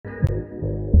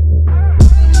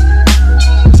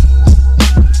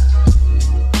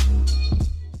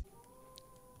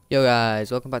Yo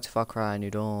guys, welcome back to Far Cry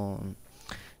New Dawn.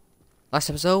 Last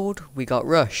episode, we got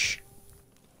Rush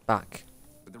back.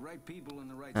 With the right people in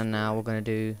the right And now we're going to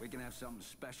do we can have something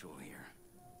special here.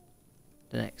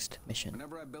 the next mission.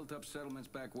 Whenever I built up settlements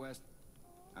back west,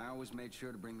 I always made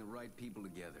sure to bring the right people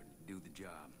together to do the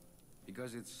job.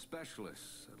 Because it's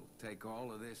specialists that'll take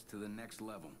all of this to the next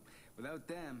level. Without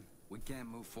them, we can't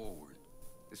move forward.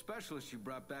 The specialists you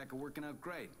brought back are working out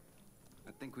great.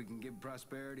 I think we can give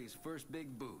Prosperity his first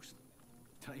big boost.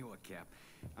 Tell you what, Cap,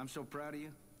 I'm so proud of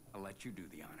you, I'll let you do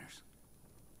the honors.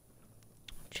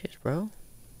 Cheers, bro.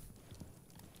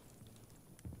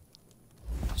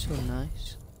 So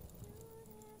nice.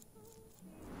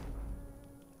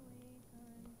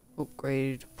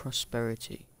 Upgrade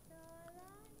Prosperity.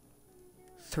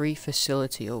 3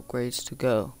 facility upgrades to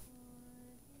go.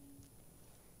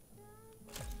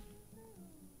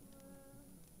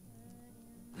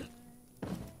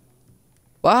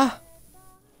 What?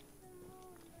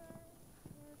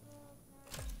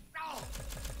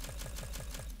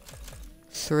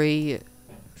 Three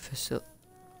facil.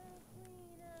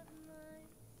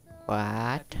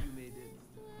 What?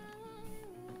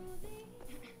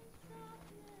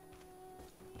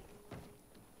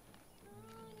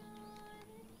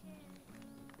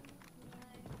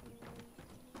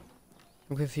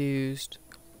 I'm confused.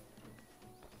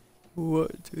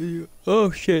 What do you?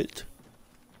 Oh shit!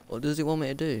 What does it want me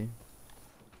to do?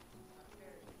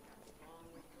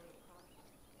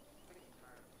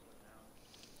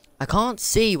 I can't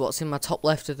see what's in my top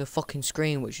left of the fucking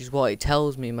screen, which is what it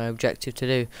tells me my objective to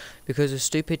do, because a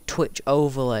stupid Twitch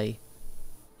overlay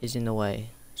is in the way.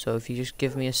 So if you just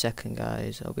give me a second,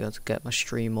 guys, I'll be able to get my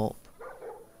stream up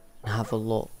and have a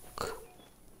look.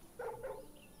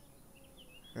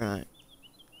 Right.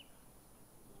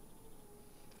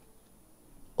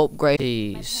 Upgrade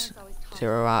these.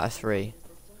 0 out of 3.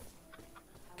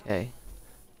 Okay.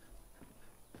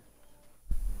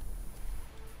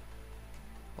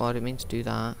 Oh, I didn't mean to do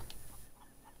that.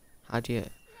 How do you...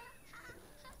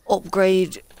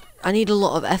 Upgrade... I need a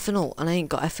lot of ethanol, and I ain't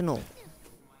got ethanol.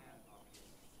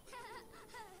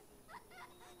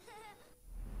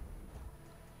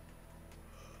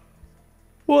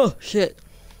 Whoa, shit.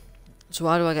 So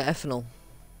how do I get ethanol?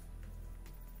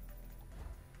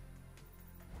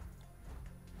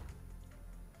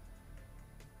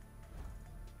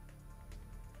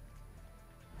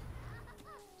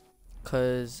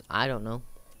 Cause I don't know.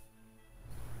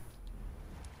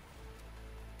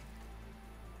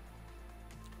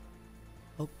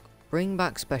 Bring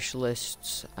back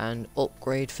specialists and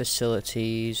upgrade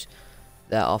facilities.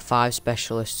 There are 5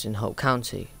 specialists in Hope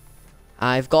County.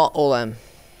 I've got all them.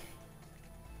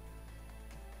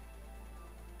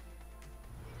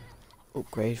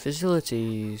 Upgrade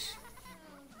facilities.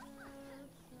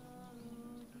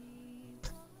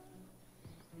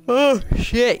 Oh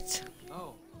shit!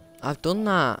 I've done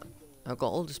that. I've got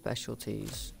all the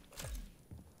specialties.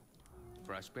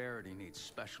 Prosperity needs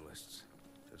specialists,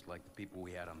 just like the people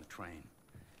we had on the train.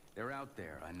 They're out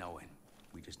there, I know it.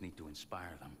 We just need to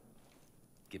inspire them.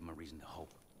 Give them a reason to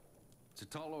hope. It's a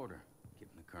tall order,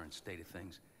 given the current state of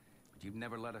things. But you've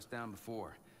never let us down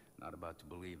before. Not about to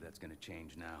believe that's gonna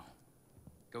change now.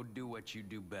 Go do what you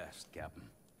do best, Captain.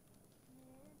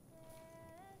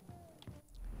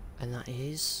 And that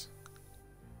is...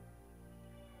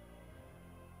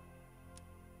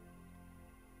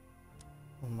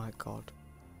 Oh my god.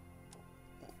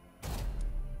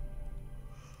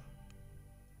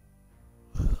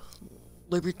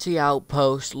 Liberty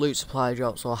Outpost, loot supply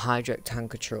drops, or hijack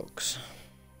tanker trucks.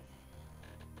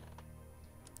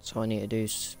 So all I need to do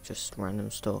is just random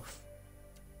stuff.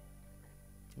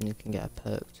 And you can get a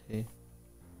perk too.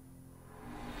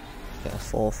 Get a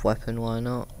 4th weapon, why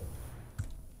not?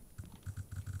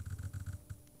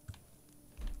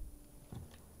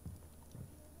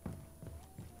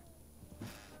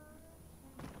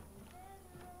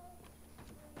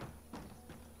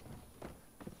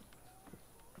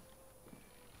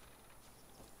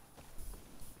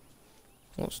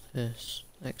 What's this?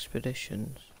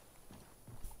 Expeditions.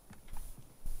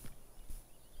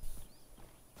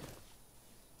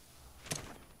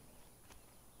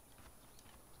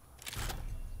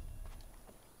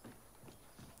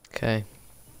 Okay.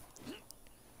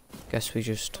 Guess we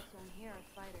just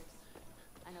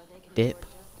dip.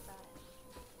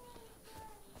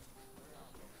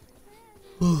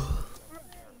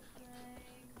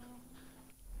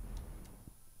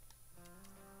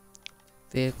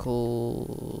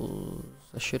 Vehicles.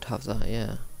 I should have that,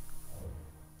 yeah.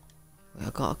 I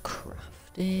gotta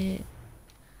craft it.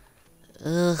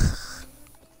 Ugh.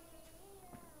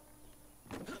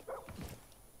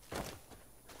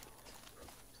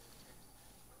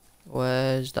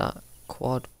 Where's that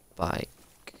quad bike?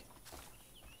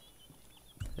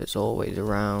 It's always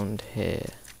around here.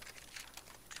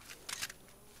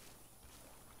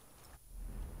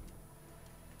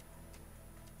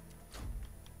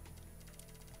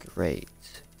 Great.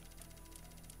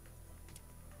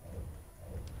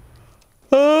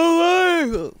 Oh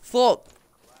my God. Fuck!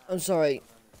 I'm sorry.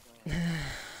 I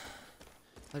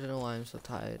don't know why I'm so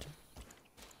tired.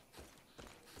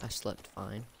 I slept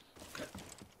fine.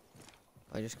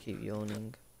 I just keep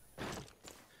yawning.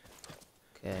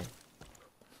 Okay.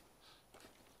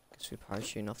 Guess we're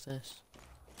parachuting off this.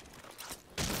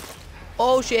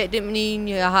 Oh shit, didn't mean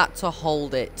you had to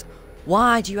hold it.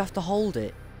 Why do you have to hold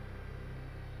it?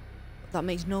 That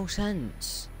makes no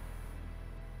sense.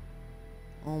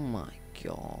 Oh my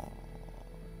god.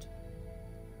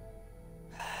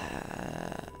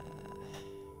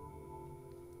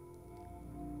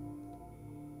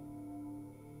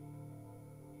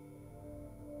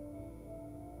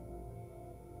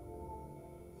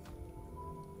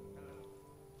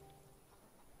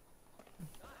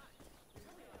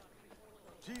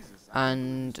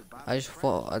 And I just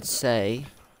thought I'd say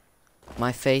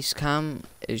my face cam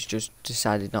is just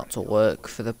decided not to work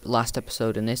for the last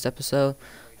episode and this episode,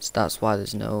 so that's why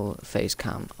there's no face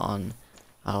cam on.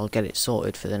 I'll get it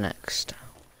sorted for the next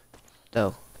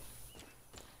though.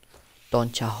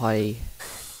 Don't ya hurry.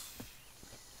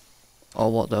 Oh,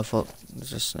 what the fuck?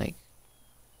 There's a snake.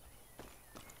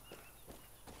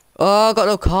 Oh, I got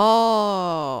no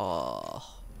car.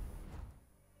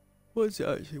 What's it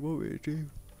actually want me to do?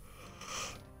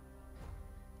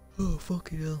 Oh,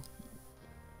 fucking hell.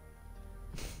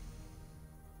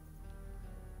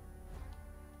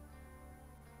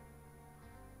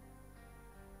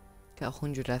 Get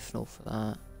 100 ethanol for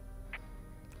that.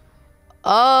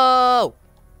 Oh!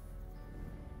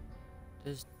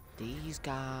 There's these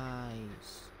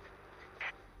guys.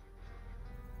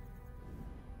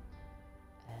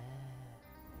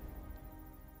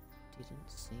 Didn't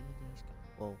see these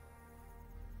guys. Whoa.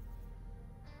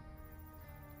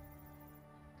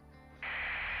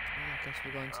 I guess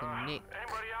we're going to Nick.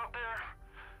 Anybody out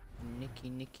there?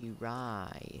 Nicky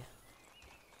Rye.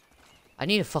 I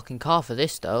need a fucking car for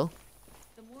this though.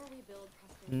 The more we build,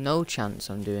 No chance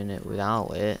I'm doing it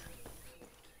without it.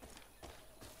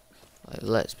 Like,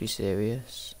 let's be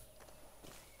serious.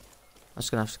 I'm just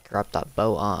gonna have to grab that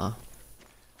boat, aren't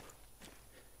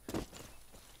I?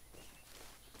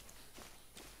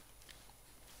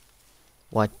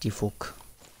 What the fuck?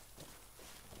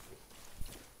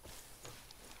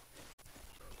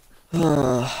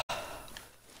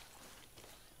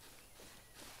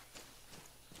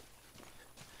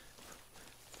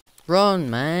 Run,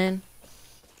 man.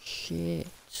 Shit.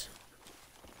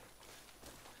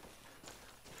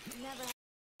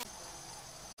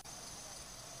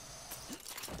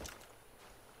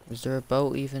 Is there a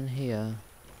boat even here?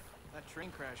 That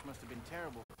train crash must have been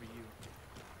terrible for you.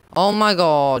 Oh my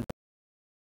god.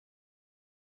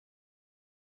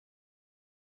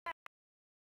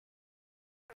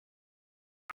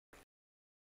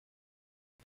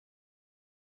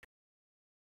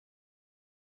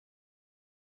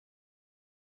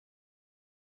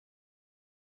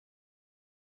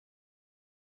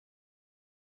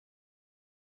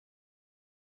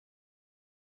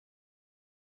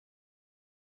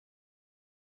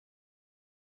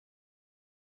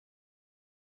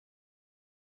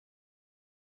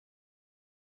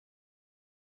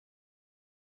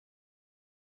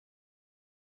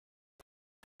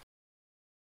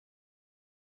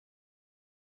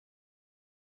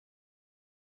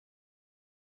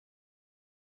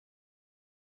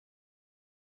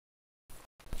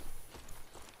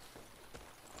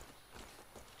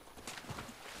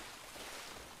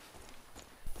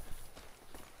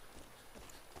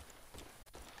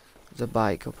 There's a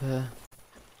bike up here.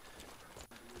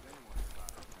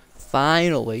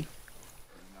 Finally.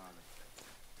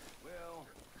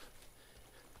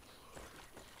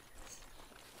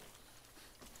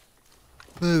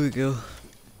 There we go.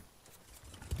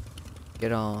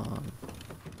 Get on.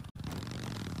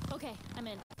 okay, I'm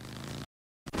in.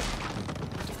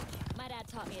 My dad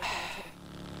taught me a thing or two.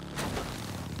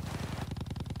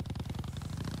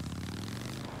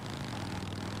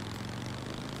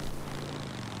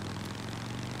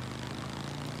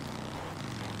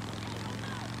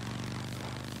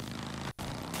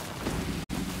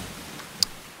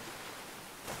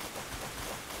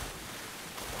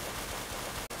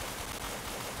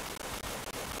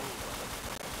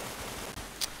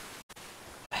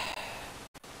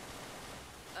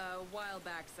 A while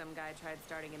back, some guy tried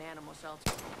starting an animal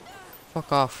shelter.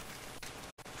 Fuck off.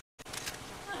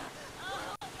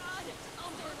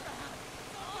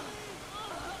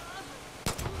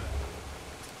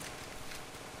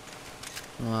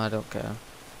 Oh, I don't care.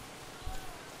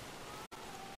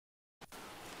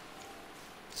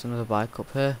 There's another bike up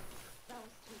here.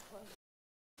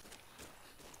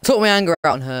 Took my anger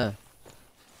out on her.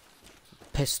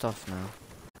 Pissed off now.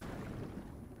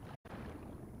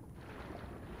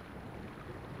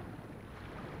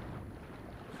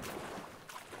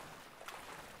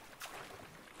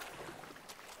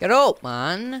 Get up,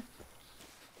 man!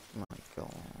 Oh my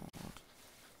god.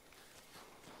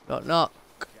 Knock knock.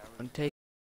 I'm taking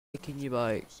your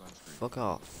bike. Fuck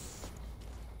off.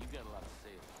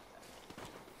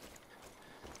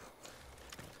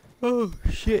 Oh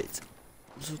shit.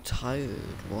 I'm so tired.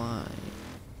 Why?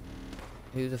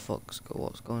 Who the fuck's got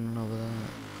what's going on over there?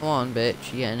 Come on,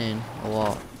 bitch. You getting in or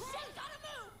what?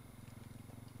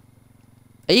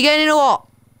 Are you getting in or what?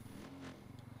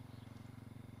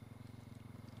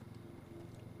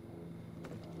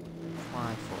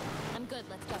 My fault. I'm good,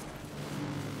 let's go.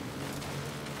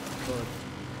 Good.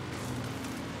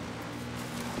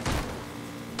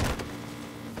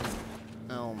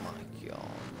 Oh my god.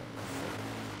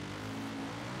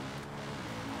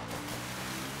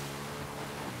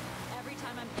 Every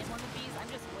time I'm in one of these, I'm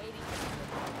just waiting for something.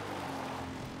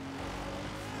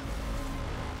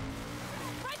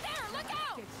 Right there, look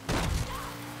out!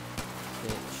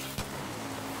 Bitch.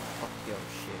 Fuck your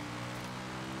shit.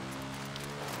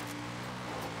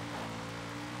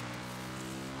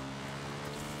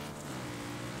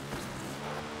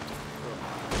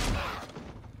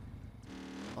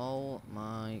 Oh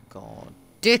my god.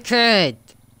 Dickhead!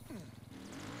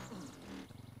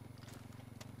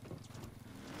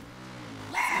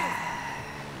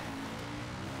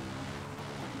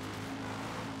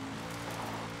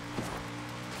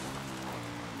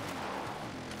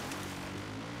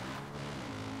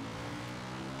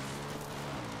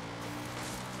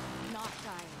 Not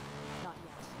dying. Not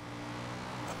yet.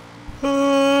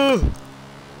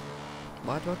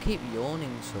 Why do I keep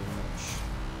yawning so much?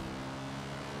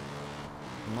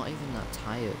 I'm not even that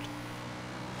tired.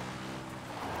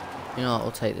 You know what,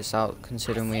 I'll take this out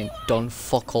considering we ain't done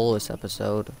fuck all this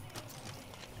episode.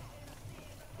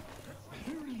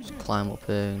 Just climb up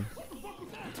here and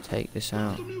take this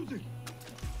out.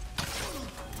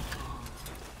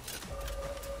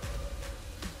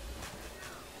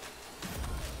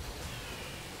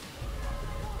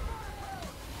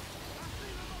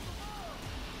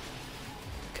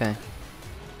 Okay.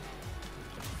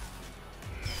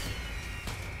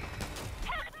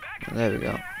 There we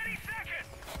go.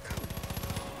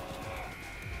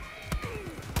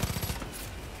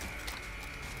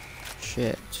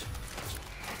 Shit.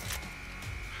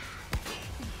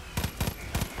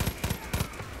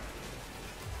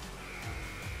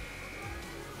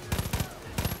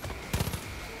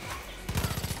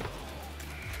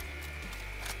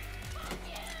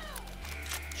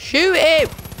 Shoot him!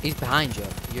 He's behind you.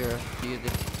 You're the...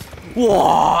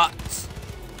 What?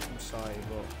 I'm sorry,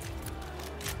 but...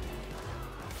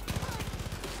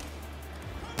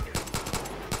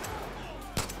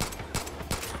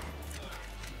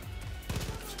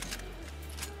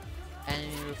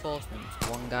 Enemy reinforcements,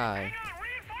 one guy.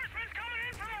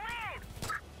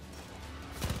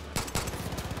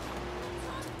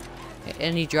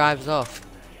 And he drives off.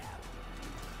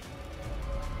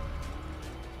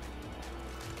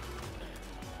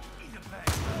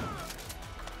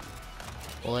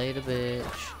 Later,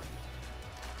 bitch.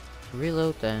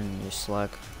 Reload then, you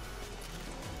slag.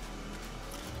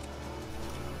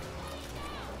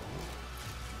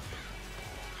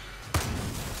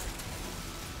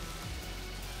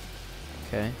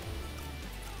 Okay.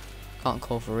 Can't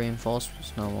call for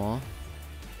reinforcements no more.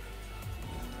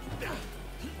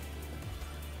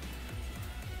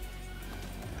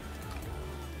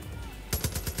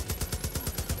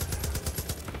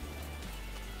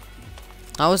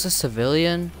 I was a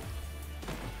civilian.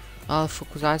 How the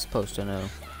fuck was I supposed to know?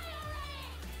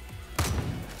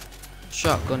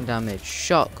 Shotgun damage,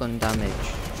 shotgun damage,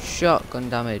 shotgun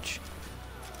damage.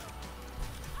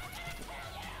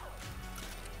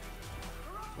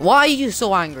 Why are you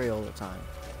so angry all the time?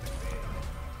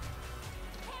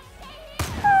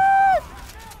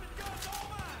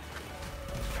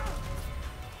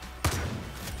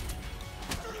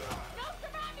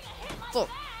 Fuck.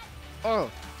 Oh.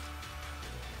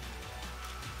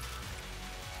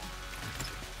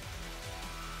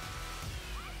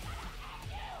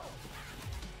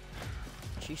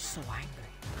 She's so angry.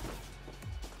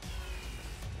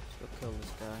 Let's go kill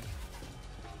this guy.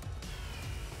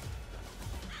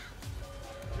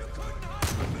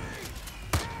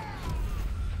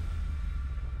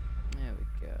 There we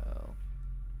go.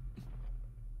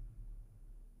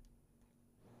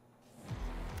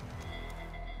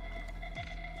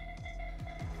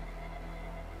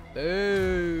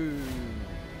 Boom!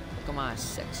 Look at my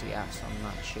sexy ass on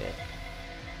that shit.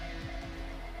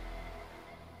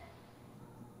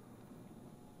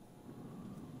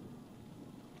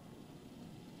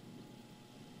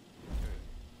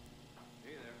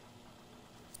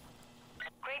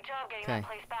 Great job getting that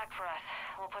place back for us.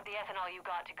 We'll put the ethanol you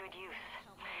got to good use.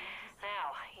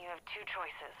 Now, you have two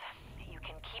choices. You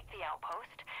can keep the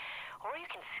outpost, or you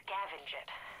can scavenge it.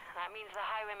 That means the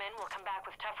highwaymen will come back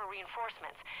with tougher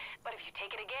reinforcements. But if you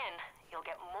take it again, you'll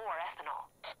get more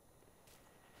ethanol.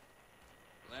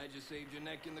 Glad you saved your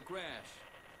neck in the crash.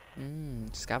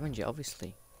 Scavenge it,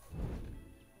 obviously.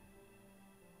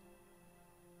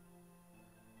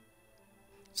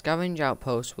 Scavenge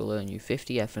outpost will earn you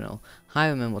 50 ethanol.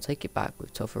 Highwaymen will take it back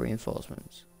with tougher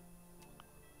reinforcements.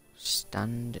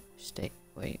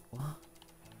 Wait, what?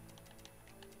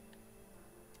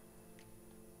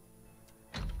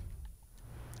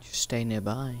 Just stay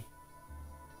nearby.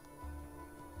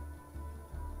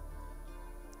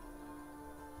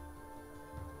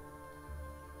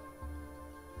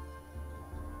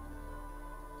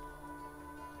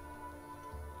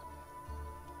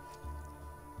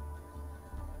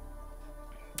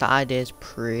 That idea is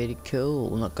pretty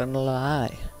cool, not gonna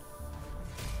lie.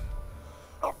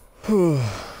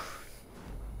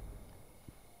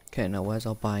 Okay, now where's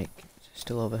our bike? Is it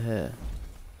still over here?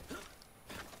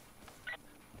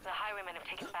 The highwaymen have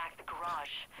taken back the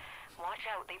garage. Watch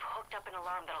out, they've hooked up an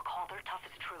alarm that'll call their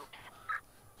toughest troops.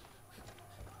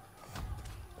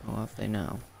 Oh, have they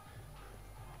now?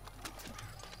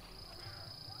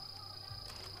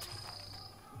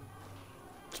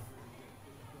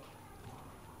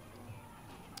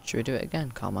 Should we do it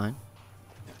again, Carmine?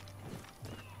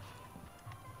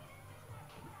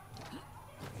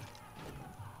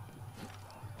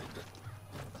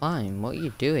 Climb, what are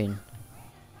you doing?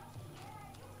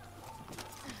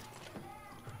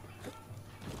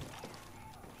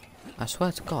 I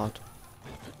swear to God.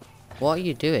 What are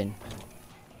you doing?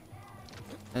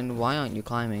 And why aren't you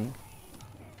climbing?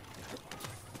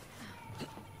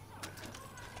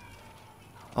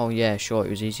 Oh yeah, sure, it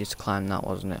was easier to climb that,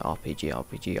 wasn't it? RPG,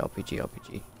 RPG, RPG,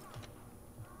 RPG.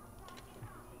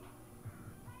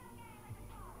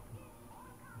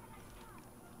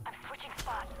 I'm switching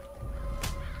spots.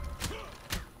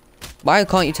 Why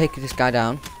can't you take this guy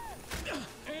down?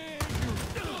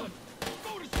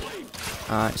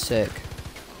 Alright, sick.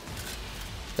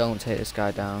 Don't take this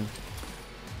guy down.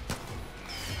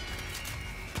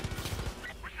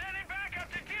 We're sending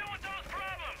backup to deal with those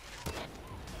problems.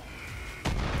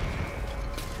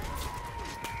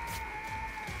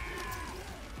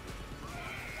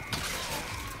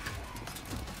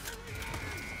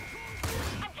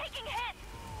 I'm taking hits.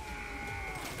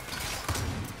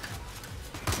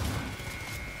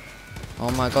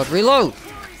 Oh my God, reload!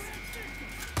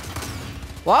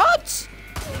 What?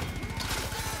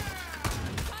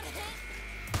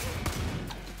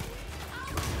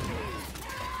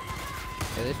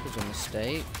 Okay, this was a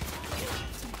mistake.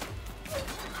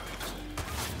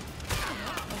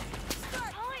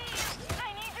 Please,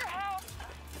 I need your help.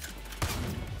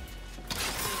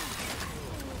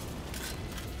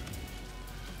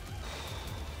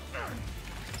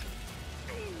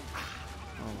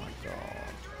 Oh my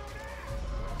God.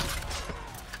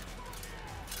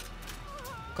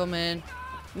 Come in.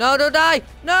 No, don't die!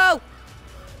 No!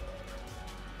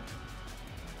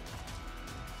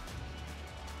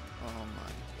 Oh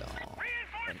my God.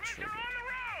 Reinforcements are on the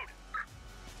road.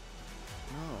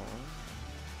 No.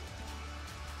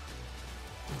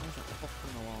 There's a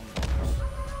fucking alarm box.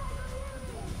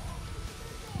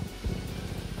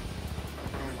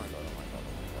 Oh my God, oh my God, oh my God,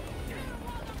 oh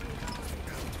my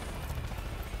God.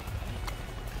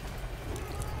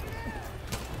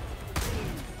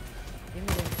 Give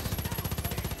me this.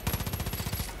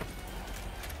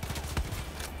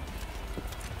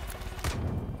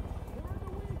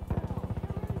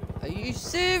 Are you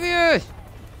serious?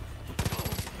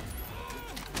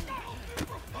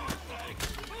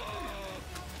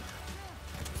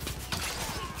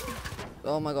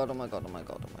 Oh my God, oh my God, oh my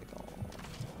God, oh my God.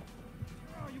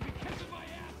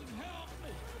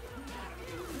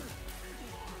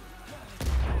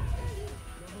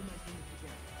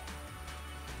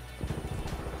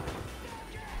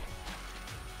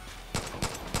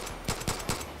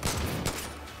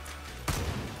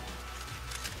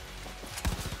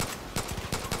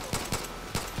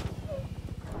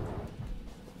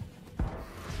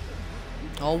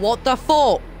 Oh, what the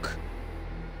fuck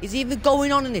is even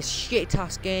going on in this shit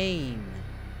ass game?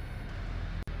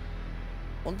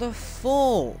 What the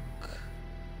fuck?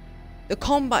 The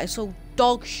combat is so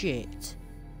dog shit.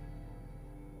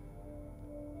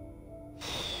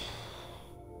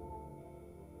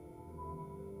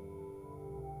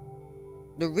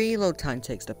 the reload time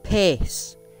takes the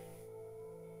piss.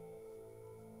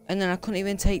 And then I couldn't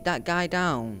even take that guy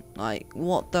down. Like,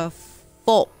 what the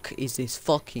fuck is this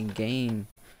fucking game?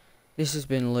 This has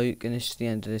been Luke, and this is the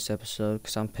end of this episode,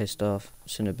 because I'm pissed off.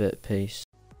 It's in a bit. Peace.